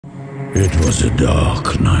It was a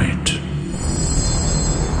dark night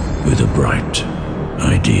with a bright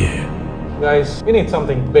idea. Guys, we need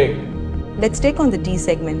something big. Let's take on the D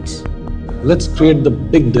segment. Let's create the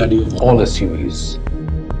big daddy of all SUVs,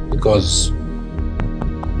 because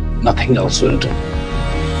nothing else will do.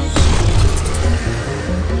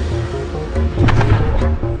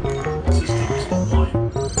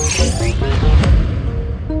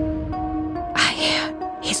 I hear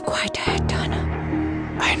he's quite a head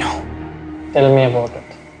turner. I know. Tell me about it.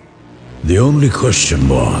 The only question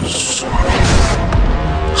was,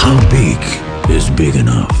 how big is big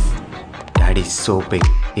enough? Daddy's so big,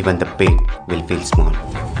 even the pig will feel small.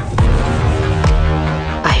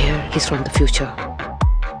 I hear he's from the future.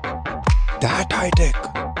 That high tech.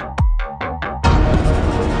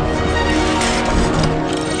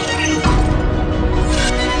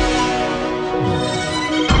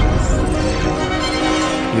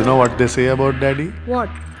 You know what they say about Daddy? What?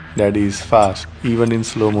 Daddy is fast, even in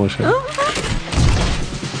slow motion.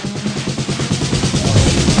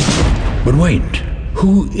 But wait,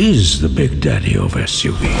 who is the big daddy of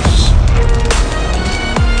SUVs?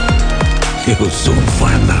 You'll soon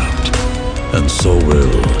find out, and so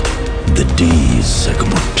will the D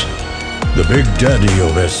segment. The big daddy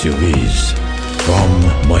of SUVs from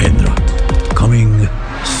Mahindra, coming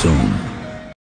soon.